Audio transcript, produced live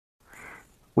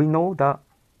We know the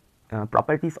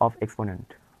properties of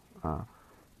exponent.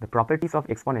 The properties of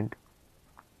exponent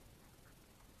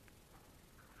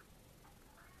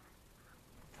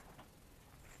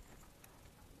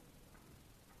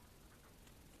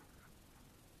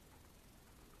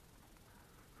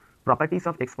properties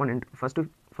of exponent. First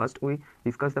we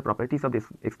discuss the properties of this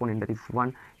exponent, that is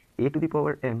 1 a to the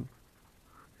power m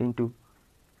into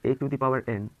a to the power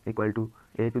n equal to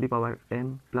a to the power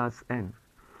m plus n,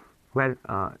 where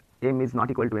m is not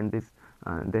equal to n. This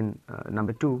then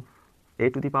number 2, a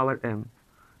to the power m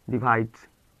divides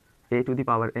a to the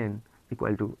power n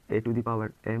equal to a to the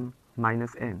power m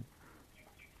minus n.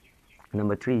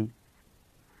 Number 3,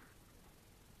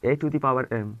 a to the power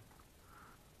m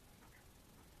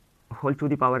whole to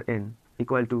the power n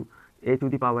equal to a to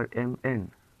the power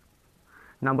mn.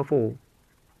 Number 4,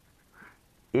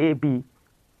 ab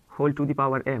whole to the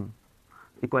power m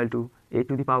equal to a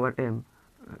to the power m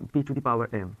b to the power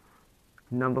m.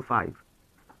 Number 5,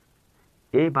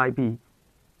 a by b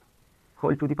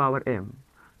whole to the power m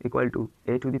equal to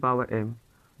a to the power m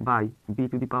by b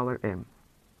to the power m.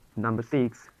 Number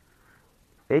 6,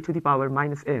 a to the power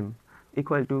minus m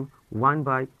equal to 1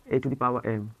 by a to the power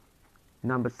m.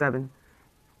 Number 7,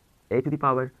 a to the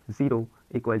power 0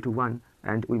 equal to 1,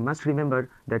 and we must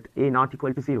remember that a not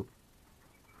equal to 0,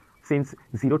 since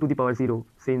 0 to the power 0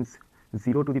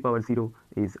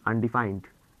 is undefined.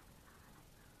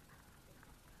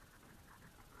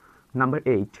 Number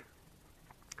 8,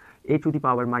 a to the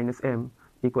power minus m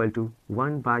equal to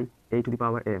 1 by a to the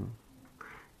power m.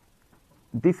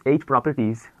 These 8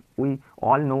 properties we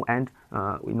all know, and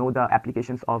we know the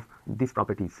applications of these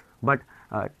properties. But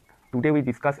today we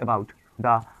discuss about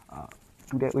the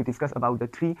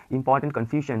 3 important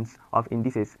confusions of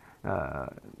indices.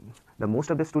 The most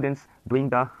of the students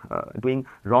doing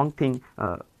wrong thing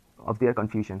of their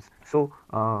confusions. So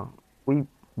we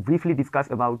briefly discuss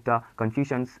about the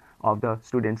confusions of the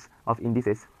students of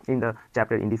indices in the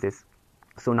chapter indices.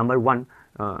 So number 1,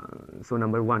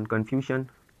 confusion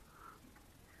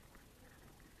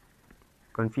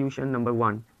number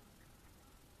 1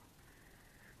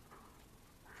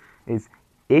 is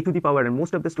a to the power, and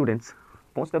most of the students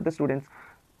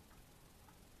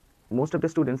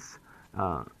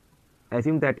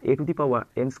assume that a to the power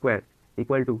m square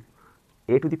equal to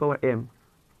a to the power m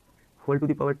whole to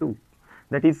the power 2.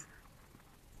 That is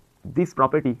this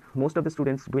property, most of the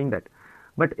students doing that.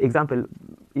 But example,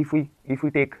 if we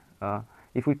take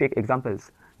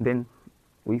examples, then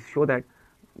we show that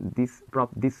this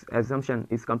assumption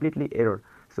is completely error.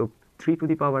 So 3 to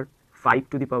the power 5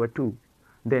 to the power 2,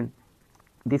 then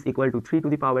this equal to 3 to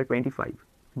the power 25.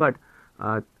 But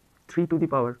 3 to the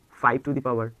power 5 to the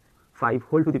power 5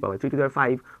 whole to the power 3 to the power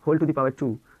 5 whole to the power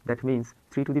 2, that means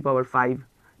 3 to the power 5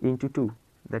 into 2,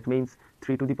 that means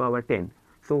 3 to the power 10.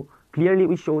 So clearly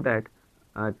we show that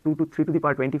 3 to the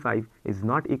power 25 is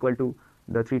not equal to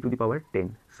the 3 to the power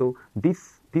 10. So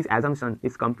this assumption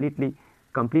is completely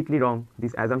wrong.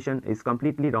 This assumption is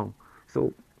completely wrong.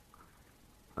 So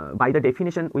by the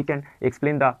definition we can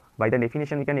explain the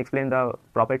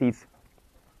properties.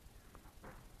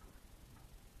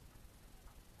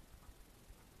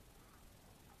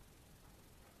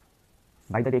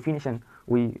 By the definition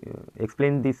we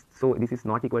explain this. So this is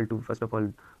not equal to, first of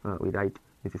all we write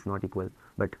this is not equal,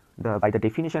 but by the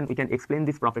definition we can explain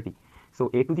this property.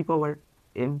 So a to the power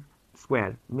m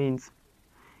square means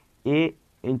a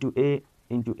into a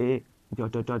into a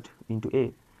dot dot dot into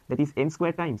a, that is m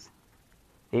square times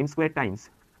m square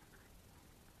times,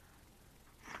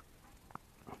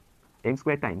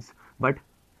 but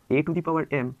a to the power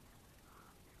m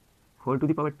whole to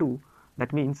the power 2,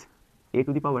 that means a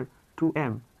to the power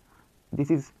 2m.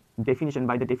 This is definition.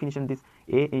 By the definition, this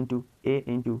a into a,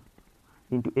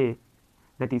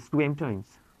 that is 2m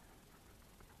times,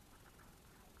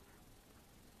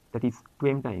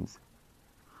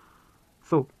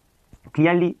 So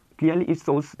clearly it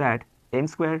shows that m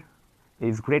square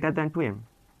is greater than 2m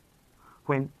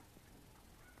when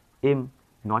m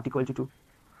not equal to 2.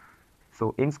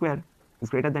 So m square is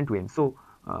greater than 2m. So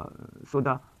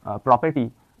the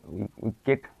property, we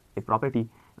get a property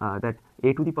that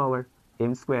a to the power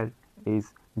m square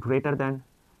is greater than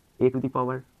a to the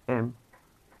power m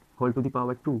whole to the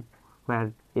power 2,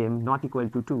 where m not equal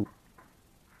to 2,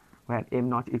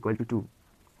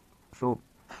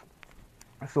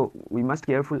 So we must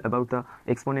careful about the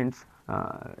exponents,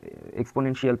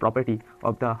 exponential property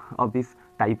of this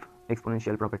type,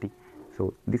 exponential property.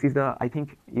 So this is the, I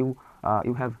think you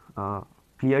have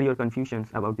clear your confusions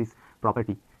about this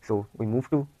property. So we move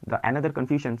to the another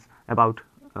confusions about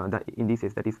the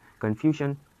indices, that is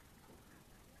confusion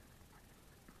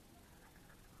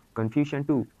confusion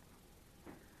 2,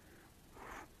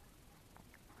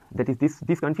 that is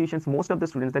these confusions, most of the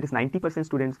students, that is 90%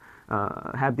 students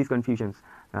have these confusions.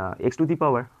 X to the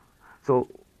power, so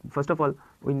first of all,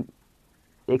 when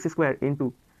x square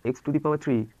into x to the power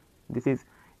 3, this is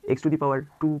x to the power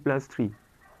 2 plus 3,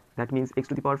 that means x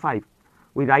to the power 5.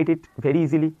 We write it very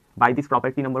easily by this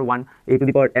property number 1, a to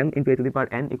the power m into a to the power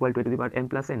n equal to a to the power m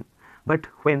plus n. But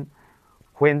when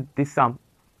this sum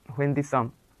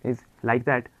is like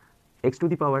that, x to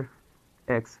the power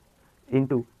x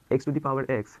into x to the power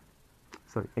x,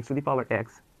 sorry, x to the power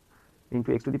x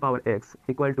into x to the power x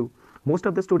equal to, most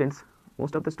of the students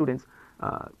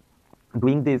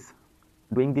doing this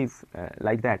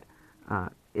like that,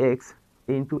 x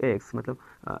into x, matlab,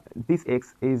 this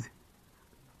x is,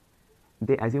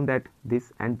 they assume that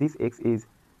this, and this x is,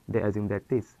 they assume that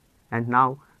this, and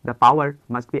now the power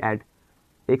must be add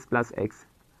x plus x.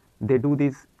 They do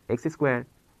this x square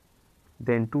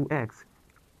then 2x,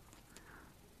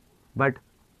 but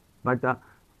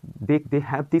they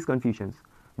have these confusions.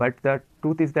 But the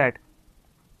truth is that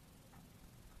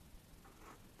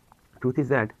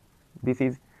this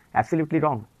is absolutely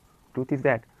wrong. Truth is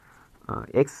that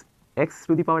x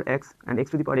to the power x and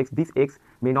x to the power x, this x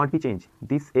may not be changed,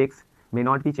 this x may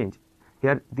not be changed.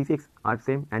 Here these x are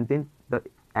same, and then the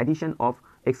addition of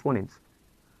exponents.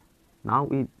 Now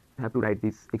we have to write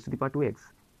this x to the power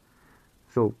 2x.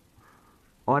 So,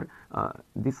 or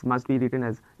this must be written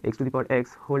as x to the power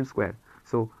x whole square.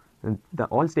 So the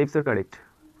all steps are correct.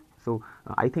 So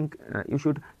I think you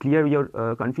should clear your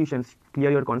confusions,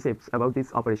 clear your concepts about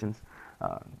these operations.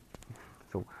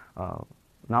 So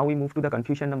now we move to the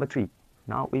confusion number 3.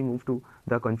 Now we move to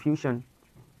the confusion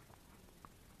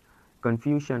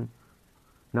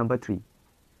number 3.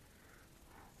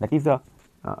 That is the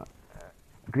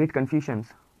great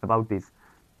confusions about this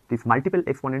multiple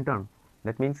exponent term.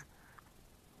 That means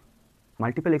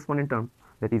multiple exponent term,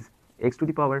 that is x to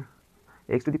the power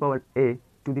a to the power a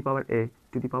to the power a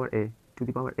to the power a to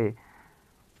the power a,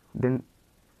 then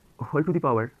whole to the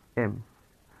power m.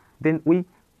 Then we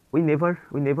never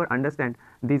understand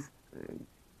this.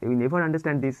 We never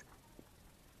understand this.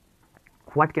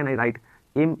 What can I write?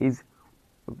 M is,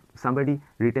 somebody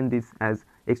written this as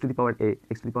x to the power a,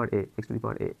 x to the power a, x to the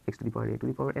power a, x to the power a to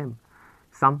the power m.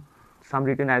 Some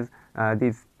written as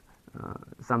this.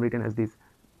 Some written as this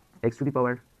x to the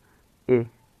power a,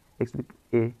 x to the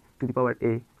a to the power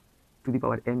a to the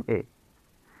power m a.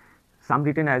 Some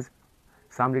written as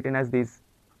this.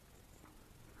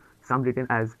 Some written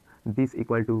as this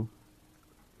equal to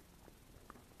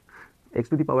x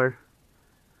to the power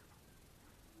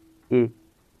a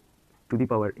to the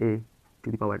power a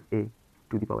to the power a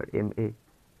to the power m a.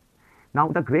 Now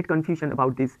the great confusion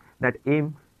about this, that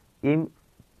m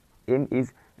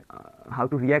is how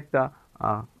to react the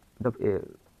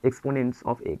exponents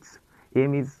of x.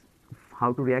 M is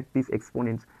how to react these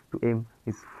exponents to m,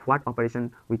 is what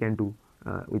operation we can do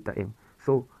with the m.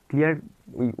 So clear,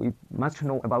 we must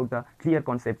know about the clear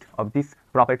concept of this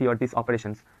property or these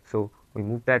operations. So we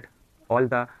move that all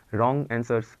the wrong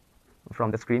answers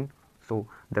from the screen. So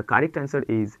the correct answer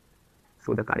is,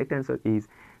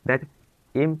 that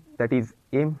m, that is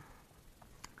m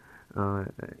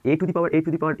a to the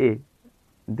power a,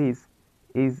 this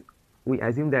is, we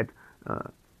assume that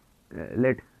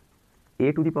let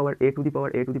a to the power a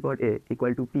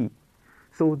equal to p.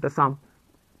 So the sum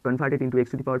converted into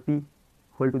x to the power p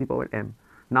whole to the power m.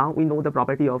 Now we know the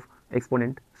property of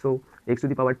exponent, so x to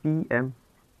the power p m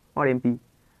or mp.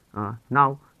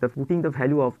 Now the putting the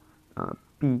value of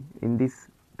p in this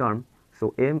term,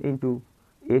 so m into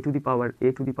a to the power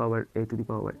a to the power a to the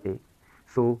power a.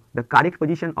 So the correct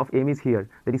position of m is here,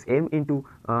 that is m into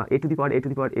a to the power a to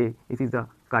the power a. This is the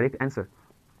correct answer.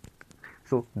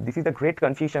 So this is the great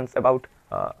confusions about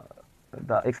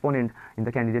the exponent in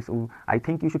the candidates. I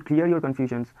think you should clear your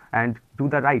confusions and do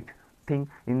the right thing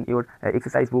in your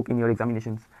exercise book, in your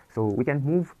examinations. So we can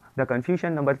move the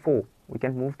confusion number 4. We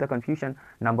can move the confusion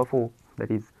number 4, that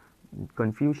is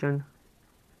confusion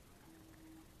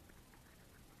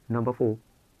number 4.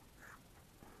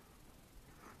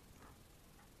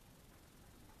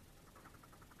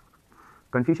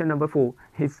 Confusion number 4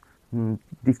 is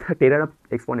this terror of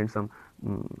exponent sum.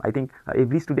 I think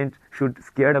every student should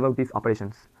scared about these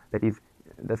operations. That is,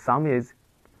 the sum is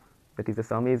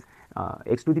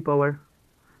x to the power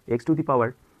a to the power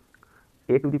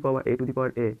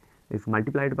a is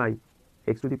multiplied by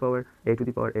x to the power a to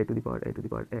the power a to the power a to the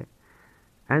power a.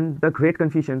 And the great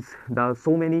confusions, the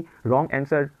so many wrong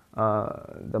answer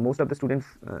the most of the students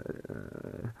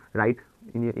write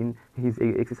in his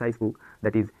exercise book,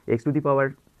 that is x to the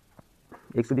power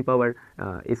x to the power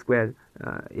a square,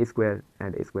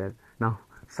 and a square. Now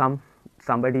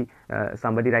somebody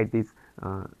write this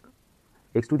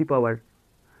x to the power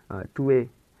 2a,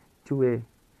 2a,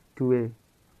 2a,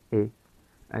 a,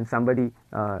 and somebody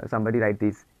write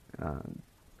this uh,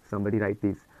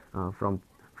 from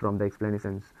the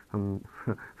explanations,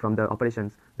 from the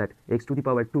operations, that x to the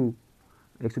power 2,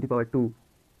 x to the power 2,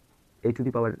 a to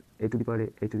the power a, a to the power a,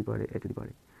 a to the power a, a to the power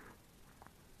a.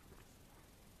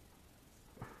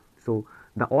 So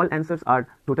the all answers are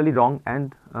totally wrong,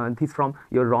 and this from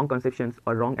your wrong conceptions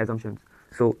or wrong assumptions.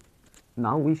 So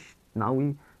now we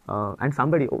and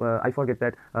somebody I forget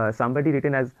that somebody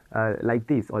written as like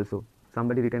this also.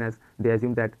 Somebody written as, they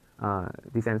assume that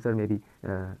this answer maybe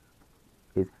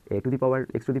is a to the power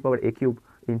x to the power a cube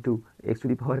into x to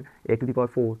the power a to the power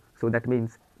 4. So that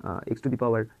means x to the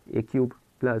power a cube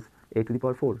plus a to the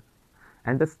power 4.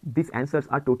 And these answers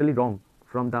are totally wrong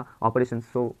from the operations.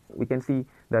 So we can see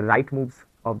the right moves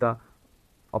of the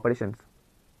operations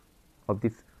of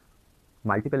this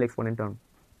multiple exponent term.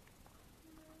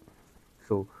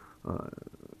 So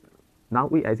now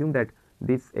we assume that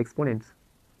these exponents,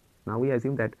 now we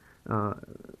assume that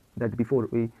that before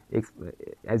we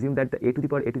assume that the a to the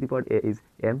power a is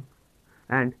m,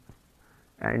 and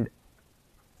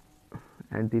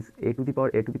this a to the power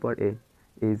a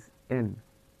is n.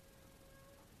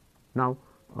 Now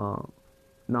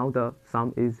now the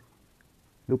sum is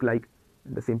look like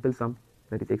the simple sum,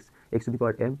 that is x to the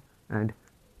power m, and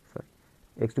sorry,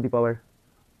 x to the power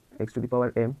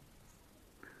m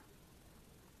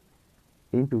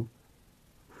into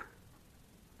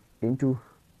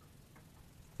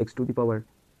x to the power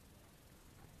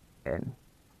n,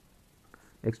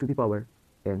 x to the power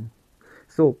n.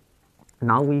 So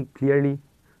now we clearly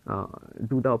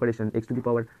do the operation x to the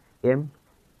power m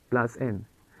plus n,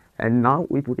 and now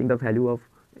we putting the value of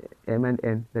m and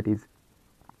n, that is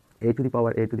a to the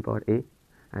power a,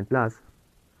 and plus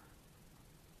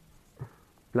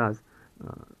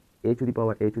a to the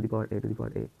power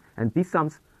a, and these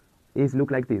sums is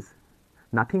look like this.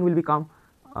 Nothing will become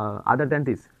other than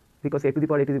this, because a to the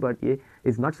power a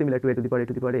is not similar to a to the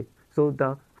power a. So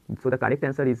the correct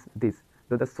answer is this.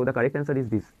 So the correct answer is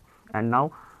this. And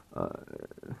now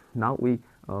we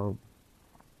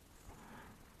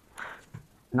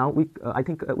I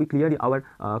think we cleared our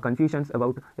confusions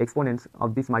about exponents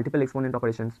of these multiple exponent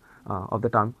operations of the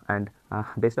term, and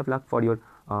best of luck for your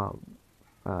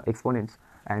exponents,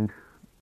 and